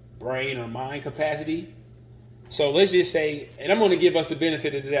brain or mind capacity. So let's just say, and I'm going to give us the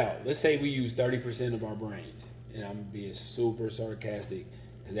benefit of the doubt. Let's say we use 30% of our brains. And I'm being super sarcastic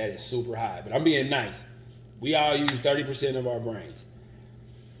because that is super high. But I'm being nice. We all use 30% of our brains.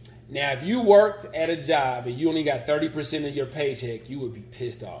 Now, if you worked at a job and you only got 30% of your paycheck, you would be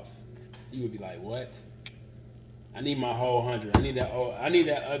pissed off. You would be like, what? I need my whole 100. I need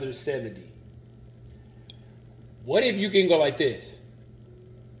that other 70. What if you can go like this?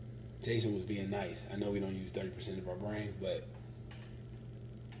 Jason was being nice. I know we don't use 30% of our brain, but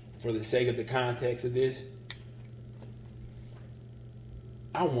for the sake of the context of this,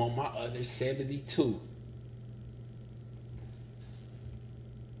 I want my other 72.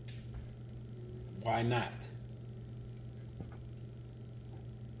 Why not?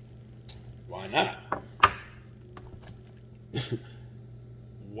 Why not?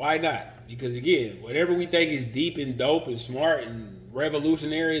 Why not? Because again, whatever we think is deep and dope and smart and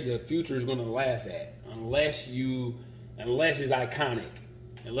revolutionary, the future is going to laugh at unless it's iconic,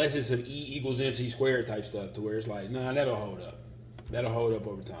 unless it's some E equals MC squared type stuff to where it's like, nah, that'll hold up. That'll hold up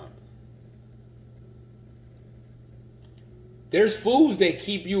over time. There's foods that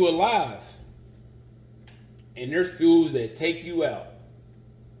keep you alive. And there's foods that take you out.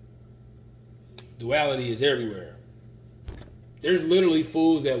 Duality is everywhere. There's literally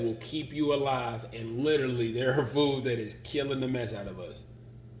foods that will keep you alive. And literally there are foods that is killing the mess out of us.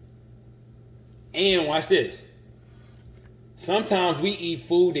 And watch this. Sometimes we eat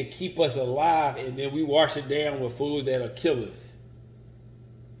food that keep us alive and then we wash it down with foods that'll kill us.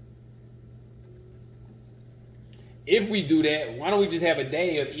 If we do that, why don't we just have a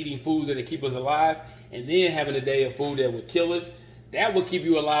day of eating foods that keep us alive and then having a day of food that would kill us? That would keep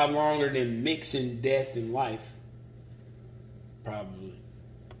you alive longer than mixing death and life. Probably.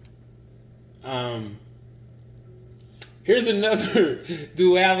 Here's another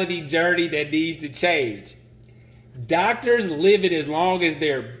duality journey that needs to change. Doctors live it as long as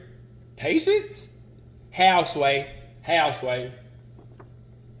their patients? How, Sway? How, Sway?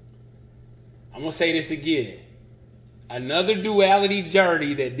 I'm going to say this again. Another duality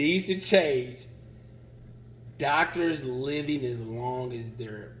journey that needs to change. Doctors living as long as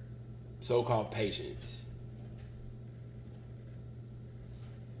their so-called patients.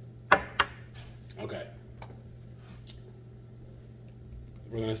 Okay.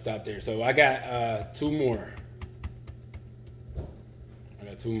 We're going to stop there. So I got two more.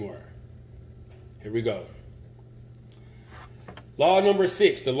 Here we go. Law number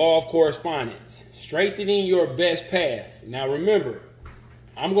 6, the law of correspondence. Strengthening your best path. Now remember,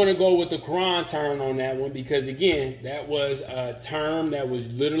 I'm going to go with the Quran term on that one because, again, that was a term that was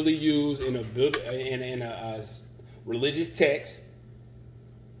literally used in a religious text.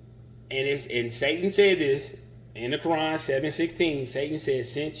 And Satan said this in the Quran 7:16. Satan said,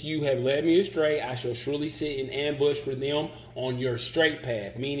 since you have led me astray, I shall surely sit in ambush for them on your straight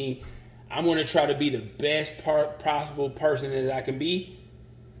path. Meaning, I'm going to try to be the best possible person that I can be.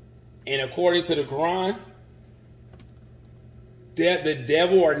 And according to the Quran, the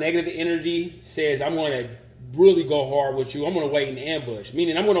devil or negative energy says, I'm going to really go hard with you. I'm going to wait in ambush.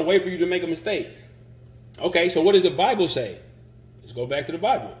 Meaning, I'm going to wait for you to make a mistake. Okay, so what does the Bible say? Let's go back to the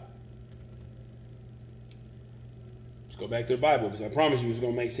Bible. Go back to the Bible because I promise you it's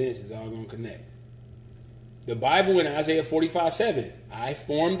going to make sense. It's all going to connect. The Bible in Isaiah 45:7. I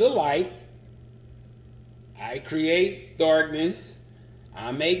form the light. I create darkness.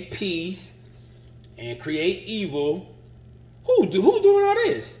 I make peace and create evil. Who's doing all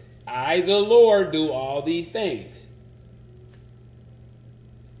this? I, the Lord, do all these things.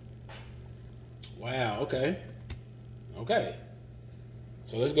 Wow, okay. Okay.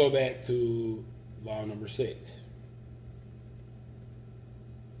 So let's go back to law number 6.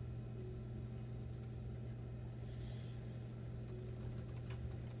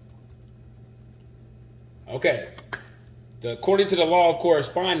 Okay. According to the law of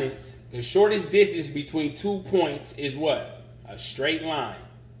correspondence, the shortest distance between 2 points is what? A straight line.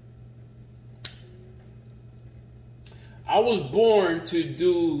 I was born to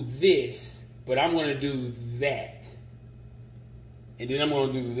do this, but I'm going to do that. And then I'm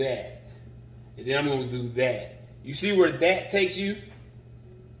going to do that. And then I'm going to do that. You see where that takes you?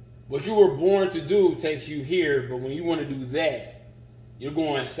 What you were born to do takes you here, but when you want to do that, you're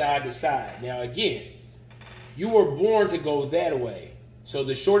going side to side. Now again, you were born to go that way. So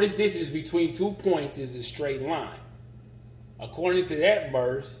the shortest distance between 2 points is a straight line. According to that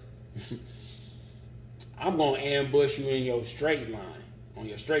verse, I'm going to ambush you in your straight line, on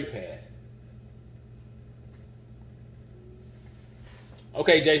your straight path.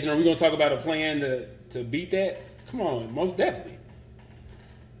 Okay, Jason, are we going to talk about a plan to beat that? Come on, most definitely.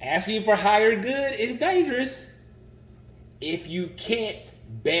 Asking for higher good is dangerous. If you can't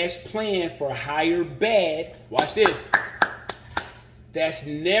best plan for higher bad, watch this. That's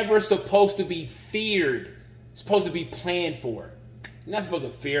never supposed to be feared. It's supposed to be planned for. You're not supposed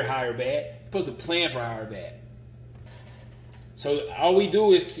to fear higher bad. You're supposed to plan for higher bad. So all we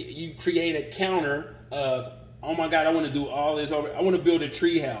do is you create a counter of, oh my God, I want to do all this over. I want to build a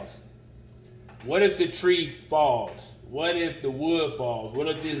tree house. What if the tree falls? What if the wood falls? What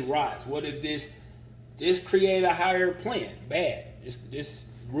if this rots? What if this? Just create a higher plan. Bad. Just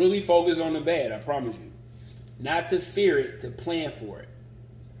really focus on the bad, I promise you. Not to fear it, to plan for it.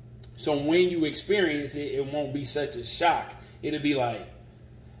 So when you experience it, it won't be such a shock. It'll be like,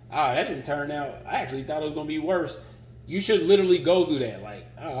 that didn't turn out. I actually thought it was going to be worse. You should literally go through that. Like,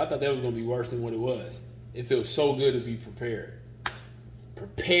 I thought that was going to be worse than what it was. It feels so good to be prepared.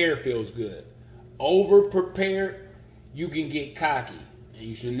 Prepare feels good. Over prepared, you can get cocky. And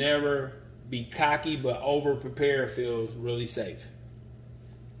you should never be cocky, but over prepared feels really safe.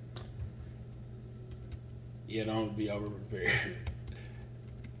 Yeah, don't be over prepared.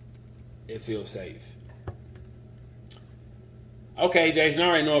 It feels safe. Okay, Jason, I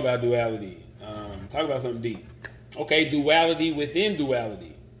already know about duality. Talk about something deep. Okay, duality within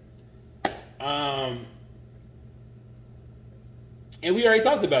duality. And we already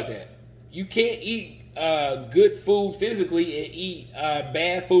talked about that. You can't eat good food physically and eat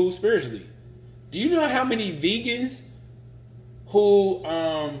bad food spiritually. Do you know how many vegans who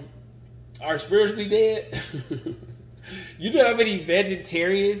are spiritually dead? You know how many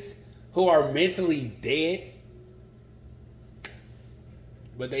vegetarians who are mentally dead?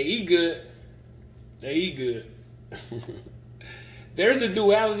 But they eat good. They eat good. There's a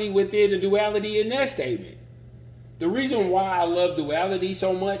duality within the duality in that statement. The reason why I love duality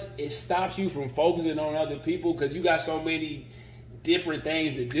so much, it stops you from focusing on other people because you got so many different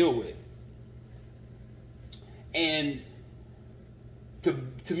things to deal with. And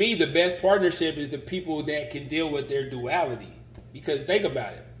to me, the best partnership is the people that can deal with their duality. Because think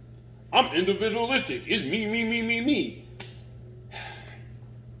about it. I'm individualistic. It's me, me, me, me, me.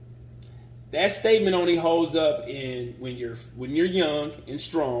 That statement only holds up in when you're young and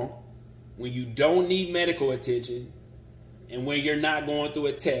strong, when you don't need medical attention, and when you're not going through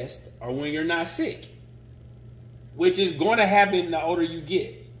a test, or when you're not sick, which is going to happen the older you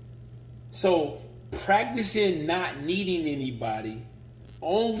get. So practicing not needing anybody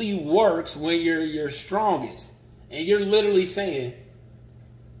only works when you're your strongest. And you're literally saying,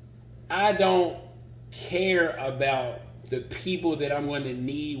 I don't care about the people that I'm going to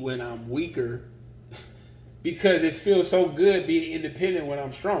need when I'm weaker because it feels so good being independent when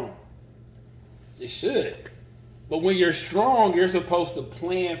I'm strong. It should. But when you're strong, you're supposed to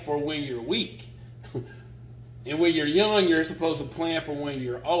plan for when you're weak. And when you're young, you're supposed to plan for when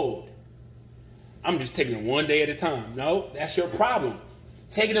you're old. I'm just taking it one day at a time. No, that's your problem.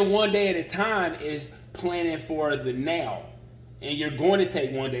 Taking it one day at a time is planning for the now. And you're going to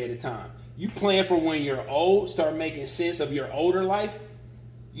take one day at a time. You plan for when you're old, start making sense of your older life.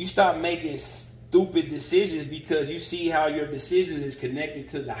 You stop making stupid decisions because you see how your decision is connected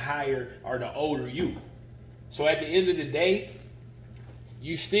to the higher or the older you. So at the end of the day,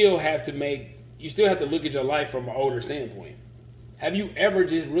 you still have to look at your life from an older standpoint. Have you ever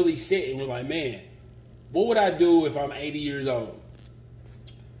just really sit and was like, man, what would I do if I'm 80 years old?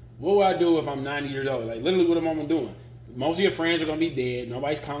 What would I do if I'm 90 years old? Like, literally, what am I doing? Most of your friends are gonna be dead.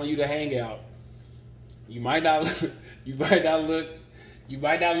 Nobody's calling you to hang out. You might not look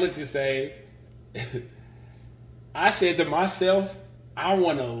the same. I said to myself, I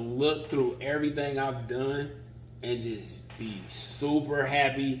want to look through everything I've done and just be super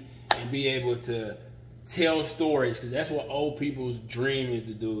happy and be able to tell stories, because that's what old people's dream is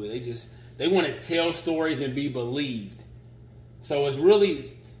to do. They want to tell stories and be believed. So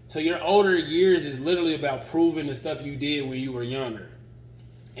your older years is literally about proving the stuff you did when you were younger.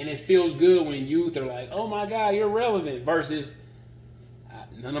 And it feels good when youth are like, oh my God, you're relevant, versus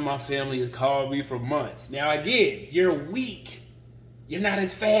none of my family has called me for months. Now again, you're weak. You're not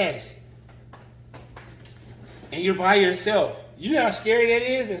as fast. And you're by yourself. You know how scary that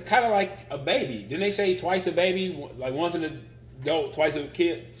is? It's kind of like a baby. Didn't they say twice a baby, like once an adult, twice a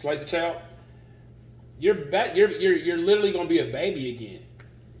kid, twice a child? You're literally gonna be a baby again.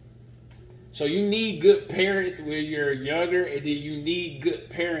 So you need good parents when you're younger, and then you need good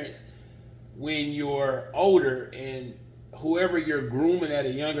parents when you're older, and whoever you're grooming at a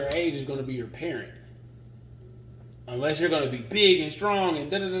younger age is going to be your parent. Unless you're going to be big and strong and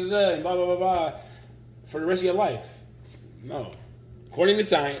da-da-da-da and blah, blah, blah, blah for the rest of your life. No. According to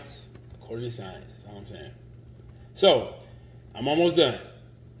science. That's all I'm saying. So, I'm almost done.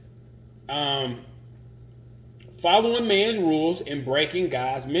 Following man's rules and breaking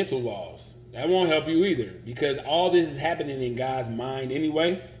God's mental laws. That won't help you either, because all this is happening in God's mind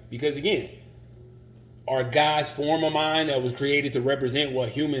anyway. Because again, are God's form of mind that was created to represent what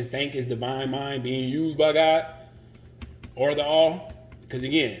humans think is divine mind being used by God or the all? Because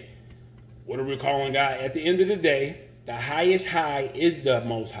again, what are we calling God? At the end of the day, the highest high is the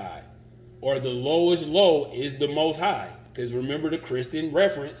most high, or the lowest low is the most high. Because remember the Christian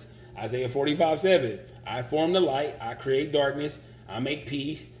reference, Isaiah 45:7. I form the light, I create darkness, I make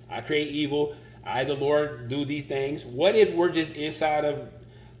peace, I create evil, I, the Lord, do these things. What if we're just inside of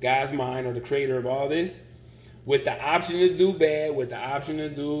God's mind, or the creator of all this, with the option to do bad, with the option to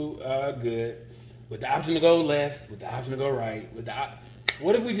do good, with the option to go left, with the option to go right,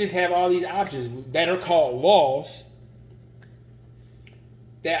 what if we just have all these options that are called laws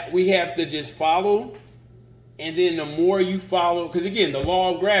that we have to just follow? And then the more you follow, because again, the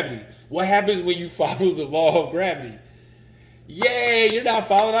law of gravity, what happens when you follow the law of gravity? Yay, you're not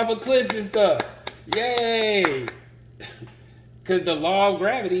falling off of cliffs and stuff. Yay. Because the law of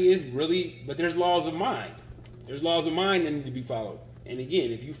gravity is really, but there's laws of mind. There's laws of mind that need to be followed. And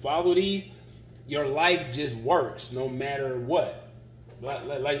again, if you follow these, your life just works no matter what.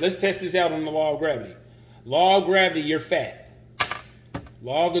 Like let's test this out on the law of gravity. Law of gravity, you're fat.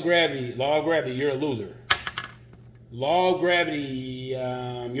 Law of gravity, you're a loser. Law of gravity,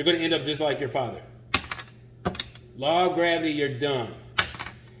 you're going to end up just like your father. Law of gravity, you're dumb.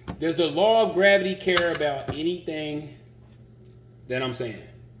 Does the law of gravity care about anything that I'm saying?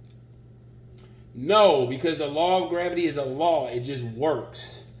 No, because the law of gravity is a law. It just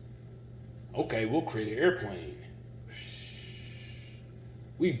works. Okay, we'll create an airplane.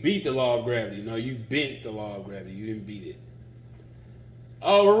 We beat the law of gravity. No, you bent the law of gravity. You didn't beat it.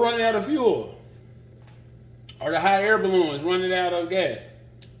 Oh, we're running out of fuel. Or the hot air balloon is running out of gas.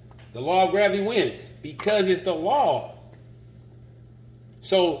 The law of gravity wins because it's the law.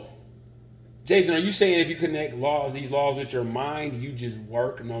 So, Jason, are you saying if you connect these laws with your mind, you just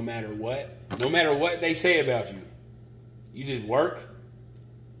work no matter what? No matter what they say about you, you just work?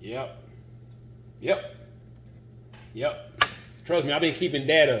 Yep. Trust me, I've been keeping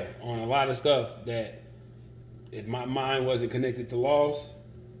data on a lot of stuff that if my mind wasn't connected to laws,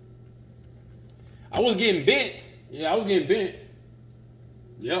 I was getting bent. Yeah, I was getting bent.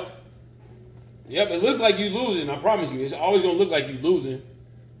 Yep, it looks like you losing. I promise you. It's always going to look like you losing.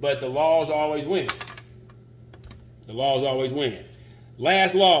 But the laws always win.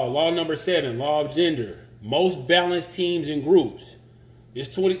 Last law, law number 7, law of gender. Most balanced teams and groups. This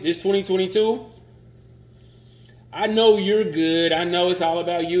 2022, I know you're good. I know it's all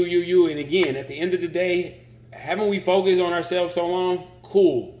about you. And again, at the end of the day, haven't we focused on ourselves so long?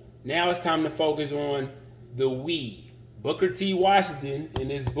 Cool. Now it's time to focus on the we. Booker T. Washington, in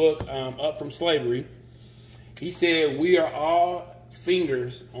his book, Up From Slavery, he said, we are all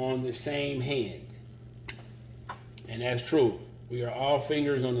fingers on the same hand. And that's true. We are all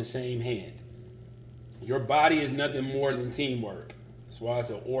fingers on the same hand. Your body is nothing more than teamwork. That's why it's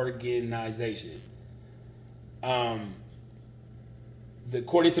an organization.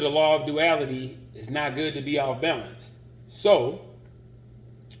 According to the law of duality, it's not good to be off balance. So,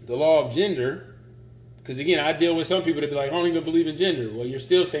 the law of gender, because again, I deal with some people that be like, I don't even believe in gender. Well, you're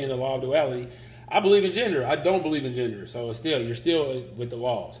still saying the law of duality. I believe in gender. I don't believe in gender. So you're still with the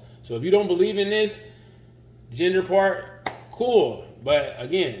laws. So if you don't believe in this gender part, cool. But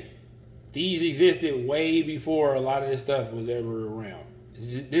again, these existed way before a lot of this stuff was ever around.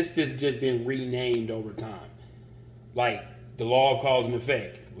 This has just been renamed over time. Like the law of cause and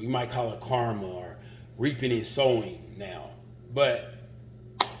effect. We might call it karma or reaping and sowing now. But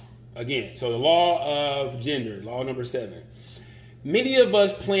again, so the law of gender, law number 7. Many of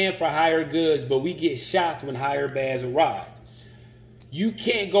us plan for higher goods, but we get shocked when higher bads arrive. You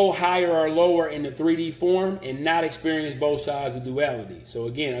can't go higher or lower in the 3D form and not experience both sides of duality. So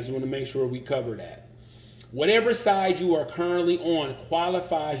again, I just want to make sure we cover that. Whatever side you are currently on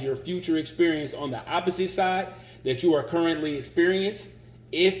qualifies your future experience on the opposite side that you are currently experiencing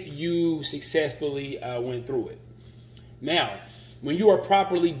if you successfully went through it. Now, when you are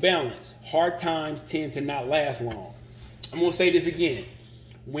properly balanced, hard times tend to not last long. I'm going to say this again.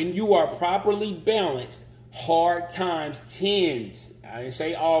 When you are properly balanced, hard times tends, I didn't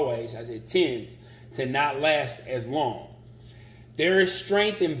say always, I said tends to not last as long. There is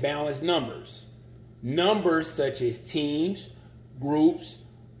strength in balanced numbers. Numbers such as teams, groups,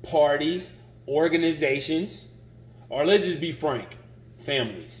 parties, organizations, or let's just be frank,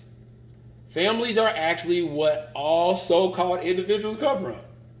 families. Families are actually what all so-called individuals come from.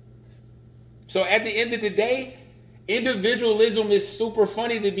 So at the end of the day, individualism is super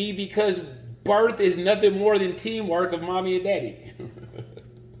funny to me because birth is nothing more than teamwork of mommy and daddy.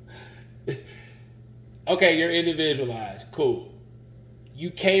 Okay, you're individualized. Cool. You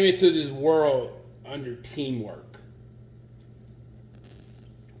came into this world under teamwork.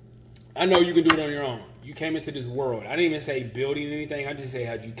 I know you can do it on your own. You came into this world. I didn't even say building anything. I just say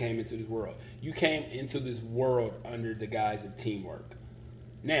how you came into this world. You came into this world under the guise of teamwork.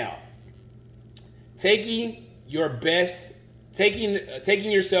 Now, taking yourself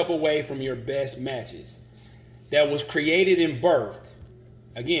away from your best matches that was created and birthed,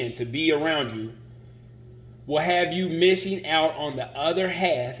 again, to be around you, will have you missing out on the other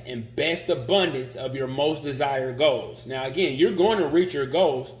half and best abundance of your most desired goals. Now, again, you're going to reach your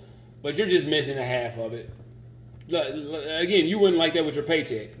goals, but you're just missing a half of it. Again, you wouldn't like that with your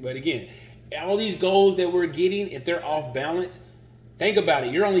paycheck. But again, all these goals that we're getting, if they're off balance, think about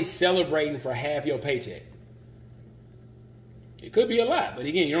it. You're only celebrating for half your paycheck. It could be a lot, but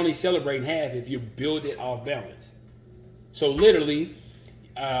again, you're only celebrating half if you build it off balance. So literally,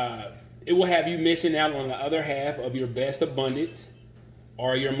 it will have you missing out on the other half of your best abundance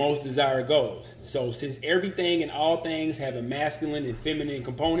or your most desired goals. So since everything and all things have a masculine and feminine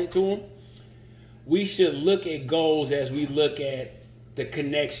component to them, we should look at goals as we look at the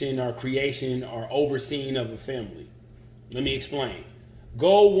connection or creation or overseeing of a family. Let me explain.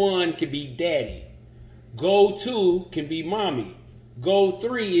 Goal 1 can be daddy. Goal 2 can be mommy. Goal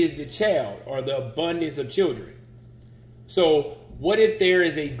 3 is the child or the abundance of children. So what if there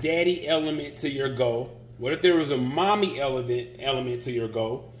is a daddy element to your goal? What if there was a mommy element to your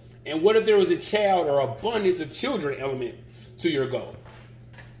goal? And what if there was a child or abundance of children element to your goal?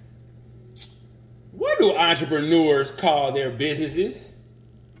 What do entrepreneurs call their businesses?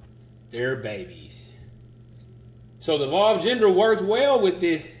 Their babies. So the law of gender works well with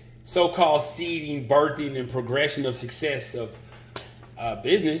this so-called seeding, birthing, and progression of success of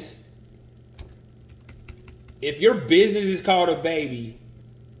business. If your business is called a baby,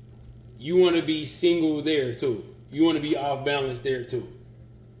 you want to be single there too. You want to be off balance there too.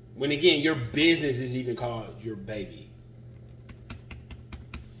 When again, your business is even called your baby.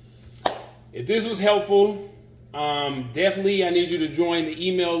 If this was helpful, definitely I need you to join the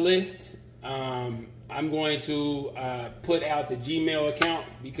email list. I'm going to put out the Gmail account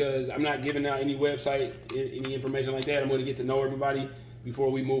because I'm not giving out any website, any information like that. I'm going to get to know everybody before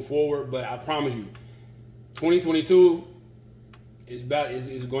we move forward. But I promise you, 2022 is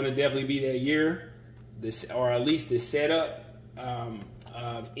going to definitely be that year, or at least the setup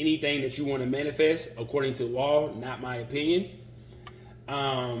of anything that you want to manifest according to law, not my opinion.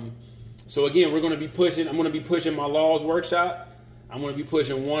 So again, I'm going to be pushing my laws workshop. I'm going to be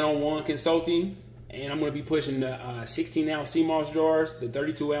pushing one-on-one consulting, and I'm going to be pushing the 16-ounce CMOS jars, the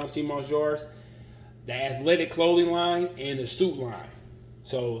 32-ounce CMOS jars, the athletic clothing line, and the suit line.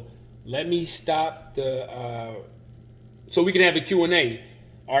 So let me stop so we can have a Q&A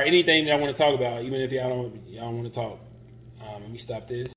or anything that I want to talk about, even if y'all don't want to talk. Let me stop this.